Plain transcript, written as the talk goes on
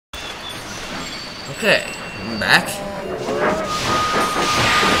Okay, I'm back.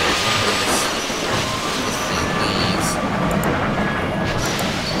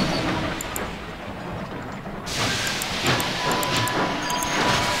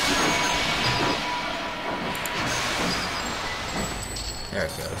 There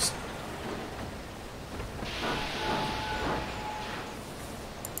it goes.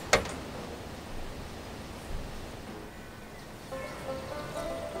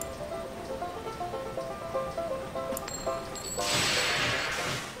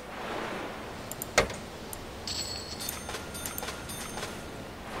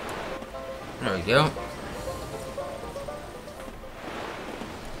 There we go.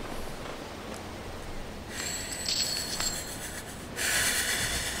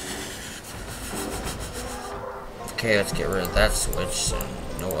 Okay, let's get rid of that switch so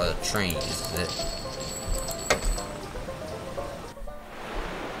no other train uses it.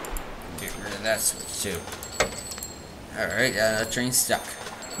 Get rid of that switch too. Alright, that train's stuck.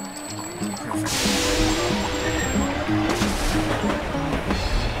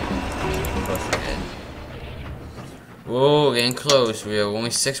 Perfect. Whoa, getting close. We have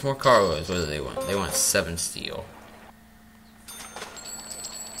only 6 more cargoes. What do they want? They want 7 steel.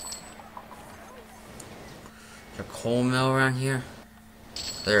 Is there a coal mill around here?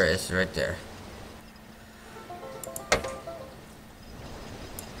 There it is, right there.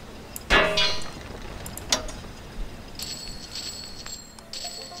 Go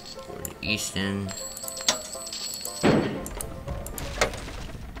to Easton.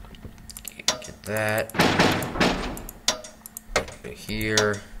 Get that.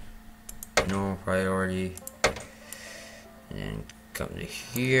 Here, normal priority, and then come to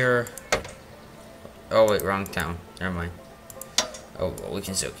here. Oh wait, wrong town. Never mind. Oh well, we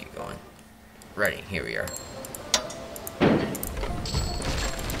can still keep going. Ready? Here we are.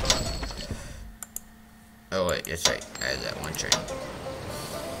 Oh wait, that's right. I had that one train.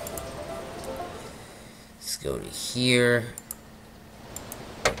 Let's go to here.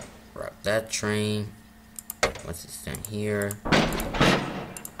 Route that train. Once it's done here.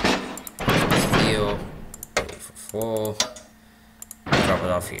 Steel, wait for full, drop it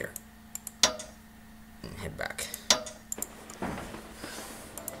off here, and head back.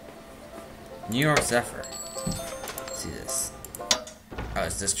 New York Zephyr. Let's see this. Oh,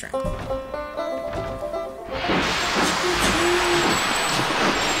 it's this train.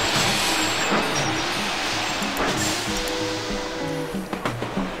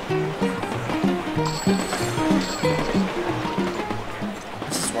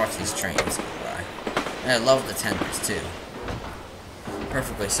 Watch these trains go by. And I love the tenders too.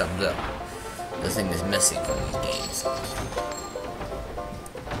 Perfectly summed up the thing that's missing from these games.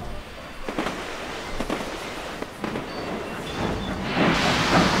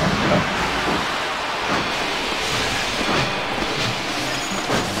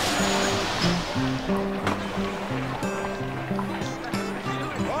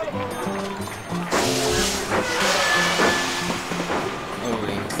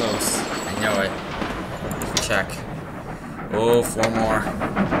 Check. Oh, 4 more.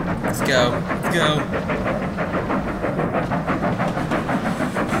 Let's go. Let's go.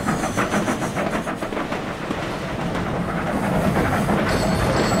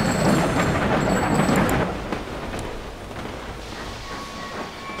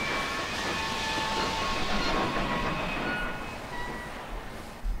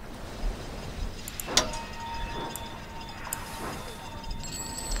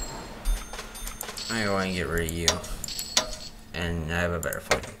 I want to get rid of you, and I have a better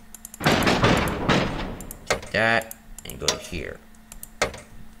plan. Take that, and go here.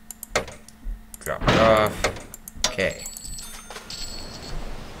 Drop it off. Okay.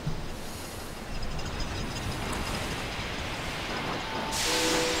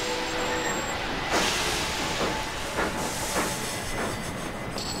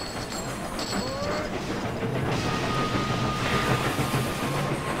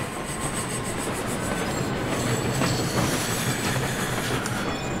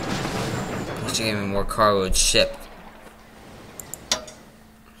 To give me more cargo shipped.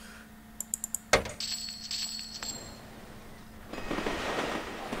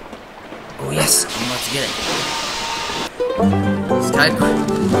 Oh yes, I'm about to get it.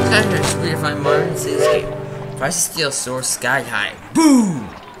 Skyscrapers redefine modern cityscape. Price of steel soars sky high. Boom!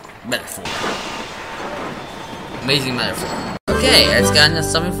 Metaphor. Amazing metaphor. Okay, I just got enough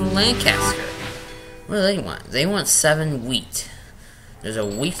something from Lancaster. What do they want? They want 7 wheat. There's a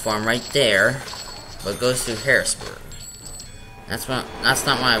wheat farm right there, but it goes through Harrisburg. That's not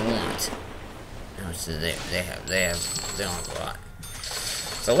what I want. How much do they don't have a lot.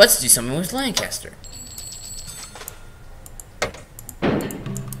 So let's do something with Lancaster.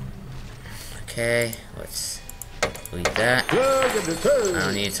 Okay, let's delete that. I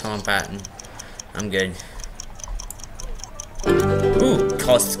don't need a tone pattern. I'm good. Ooh,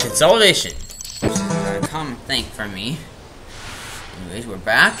 cost consolidation. A common thing for me. Anyways, we're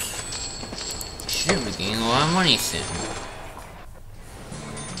back. Should be getting a lot of money soon.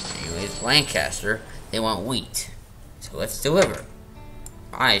 Anyways, Lancaster, they want wheat. So let's deliver.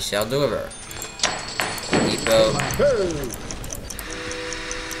 I shall deliver. Depot.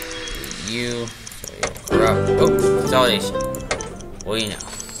 You. So you corrupt. Oh, consolidation. What do you know?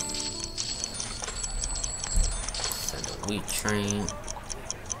 Send a wheat train.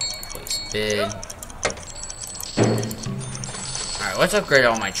 Place bid. Alright, let's upgrade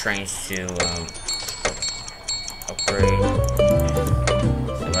all my trains to upgrade.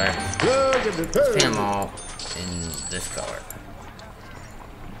 Select. Let's paint them all in this color.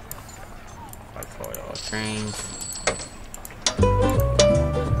 I call it all trains.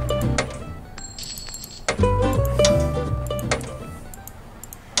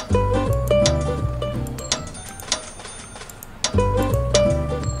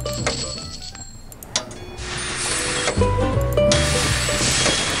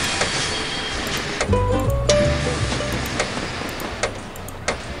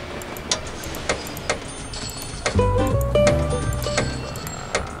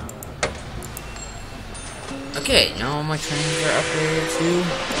 Okay, now all my trains are upgraded to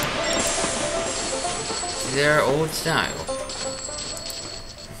their old style.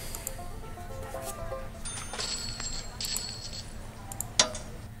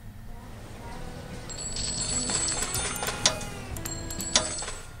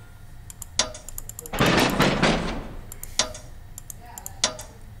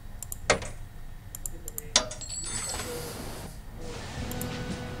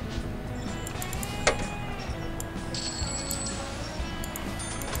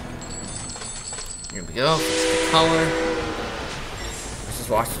 Here we go, fix the color. Let's just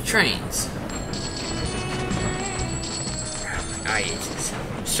watch the trains. My eye itches.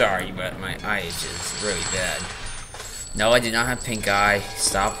 I'm sorry, but my eye itches really bad. No, I do not have pink eye.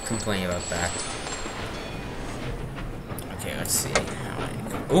 Stop complaining about that. Okay, let's see.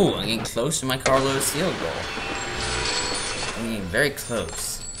 Ooh, I'm getting close to my carload seal goal. I'm getting very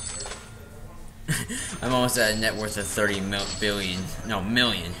close. I'm almost at a net worth of 30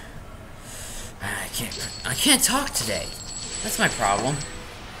 million. I can't talk today. That's my problem.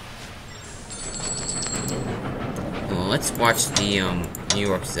 Well, let's watch the New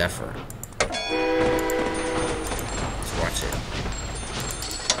York Zephyr. Let's watch it.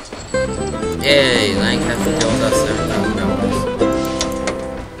 Yay, Lancaster built us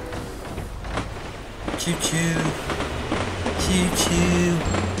 $7,000. Choo choo, choo choo,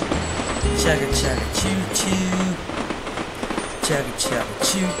 chugga chugga choo choo. Chugga chugga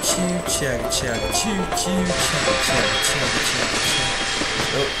choo choo, chugga chugga choo choo, chugga chugga chugga chugga choo.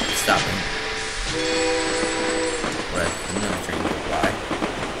 Oh, stopping. Let another train go by.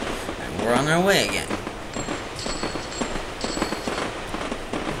 And we're on our way again.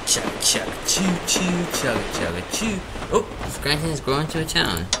 Chugga chugga choo choo, chugga chugga choo. Oh, Scranton is growing to a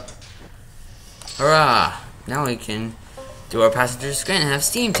town. Hurrah! Now we can do our passengers to Scranton and have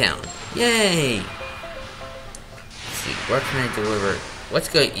Steamtown. Yay! Where can I deliver? Let's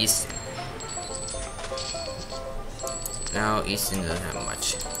go to Easton. No, Easton doesn't have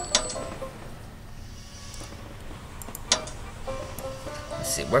much.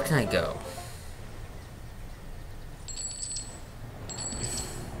 Let's see, where can I go?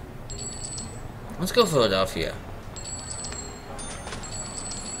 Let's go Philadelphia.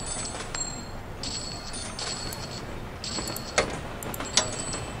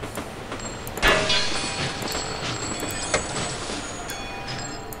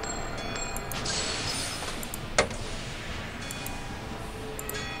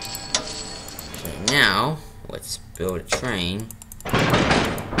 Now, let's build a train, a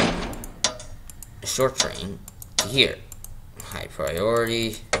short train, to here. High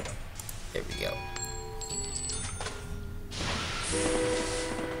priority. There we go.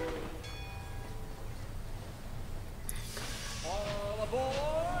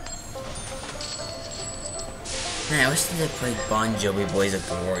 Man, I wish they played Bon Jovi Boys of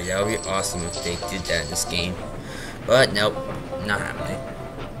Glory. That would be awesome if they did that in this game. But nope, not happening.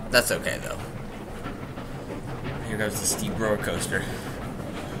 That's okay though. Here goes the steep roller coaster.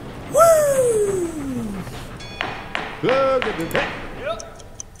 Woo!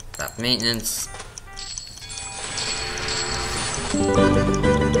 Stop maintenance.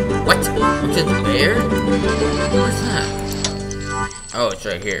 What? Look at the bear? What's that? Oh, it's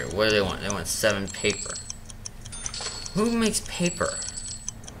right here. What do they want? They want 7 paper. Who makes paper?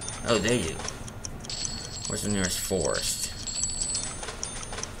 Oh, they do. Where's the nearest forest?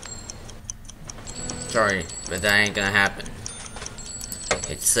 Sorry, but that ain't gonna happen.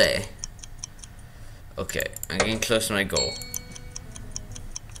 Hate to say. Okay, I'm getting close to my goal.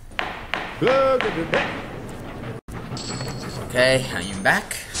 Okay, I'm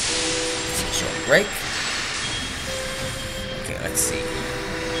back. Let's take a short break. Okay, let's see.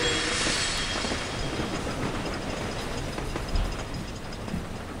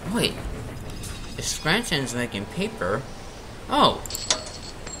 Wait, if Scranton's making paper, oh,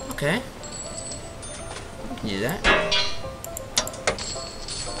 okay, I can do that.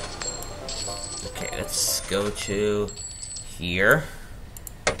 Okay, let's go to here,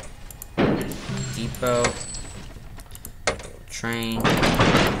 depot, train,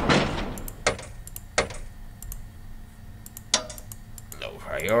 low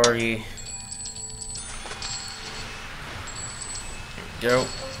priority, there we go.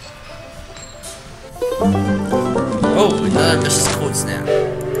 Oh, another vicious cold snap.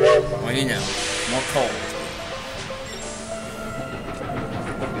 Well, you know, more cold.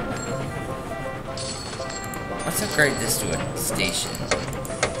 Let's upgrade this to a station.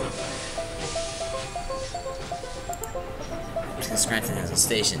 Because Scranton has a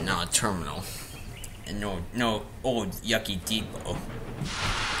station, not a terminal. And no old yucky depot.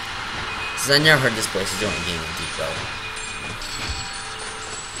 Since I never heard this place is doing a gaming depot.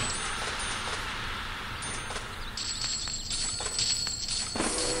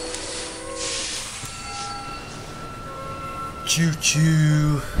 Choo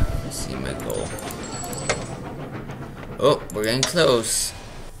choo. Let's see my goal. Oh, we're getting close.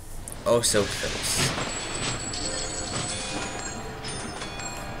 Oh, so close.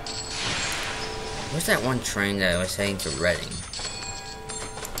 Where's that one train that I was heading to Reading?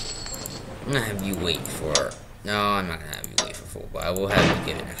 I'm gonna have you wait for. No, I'm not gonna have you wait for full, but I will have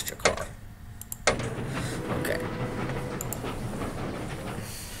you get an extra car. Okay.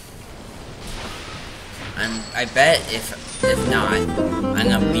 I bet if not, I'm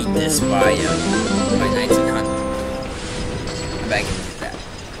gonna beat this by 1900. I bet I can do that.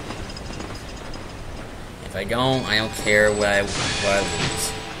 If I don't care what I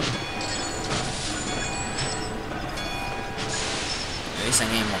lose. At least I'm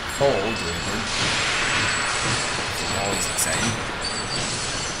getting more cold, really. It's always exciting.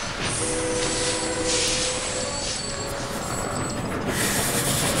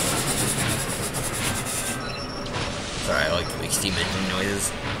 Sorry, I like to make steam engine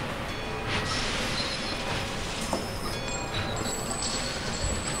noises.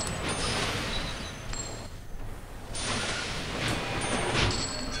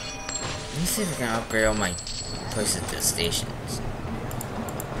 Let me see if I can upgrade all my places to stations.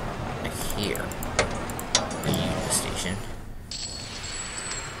 Like here. A unit station.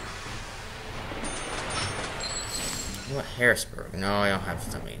 What, Harrisburg? No, I don't have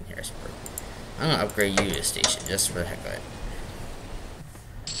something in Harrisburg. I'm gonna upgrade you to a station just for the heck of it.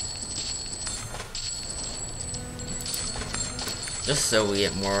 Just so we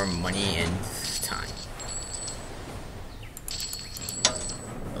get more money and time.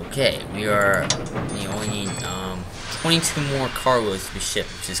 Okay, we only need 22 more cargoes to be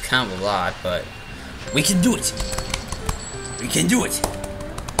shipped, which is kind of a lot, but we can do it. We can do it.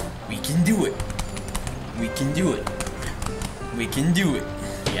 We can do it. We can do it. We can do it.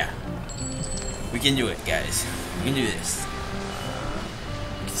 Yeah. We can do it, guys. We can do this.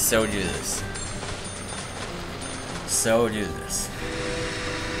 We can so do this. So do this.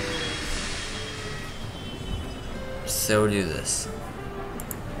 So do this.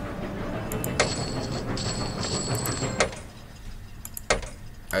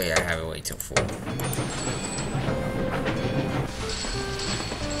 Oh yeah, I have to wait till 4.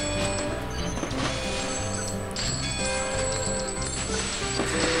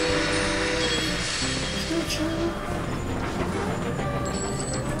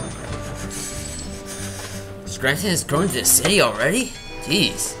 Scranton is going to the city already?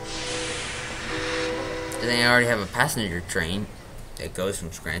 Jeez. And they already have a passenger train that goes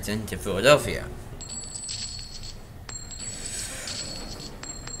from Scranton to Philadelphia.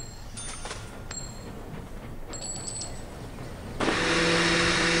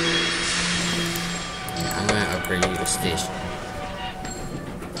 I'm going to upgrade you to station.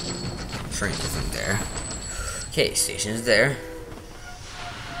 Train isn't there. Okay, station's there.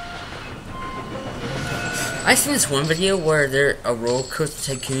 I seen this one video where a roller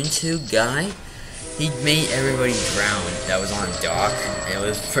coaster tycoon 2 guy, he made everybody drown that was on a dock, and it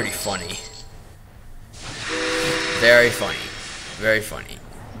was pretty funny. Very funny. Very funny.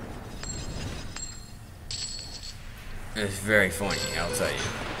 It was very funny, I'll tell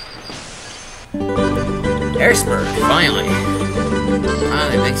you. Harrisburg, finally.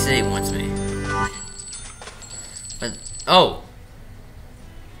 Finally, big city wants me. But, oh!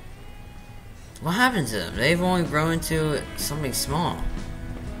 What happened to them? They've only grown into something small.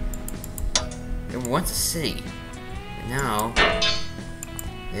 They were once a city. And now,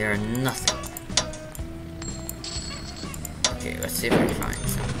 they are nothing. Okay, let's see if I can find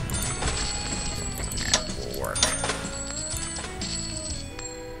something that will work.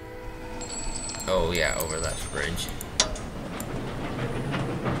 Oh yeah, over that bridge.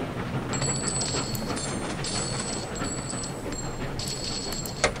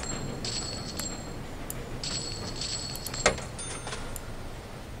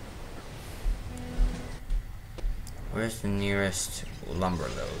 Where's the nearest lumber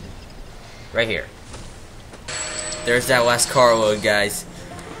load? Right here. There's that last carload, guys.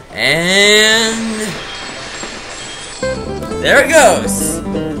 And there it goes.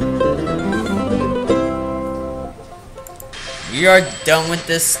 We are done with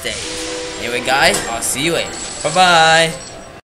this stage. Anyway, guys, I'll see you later. Bye-bye.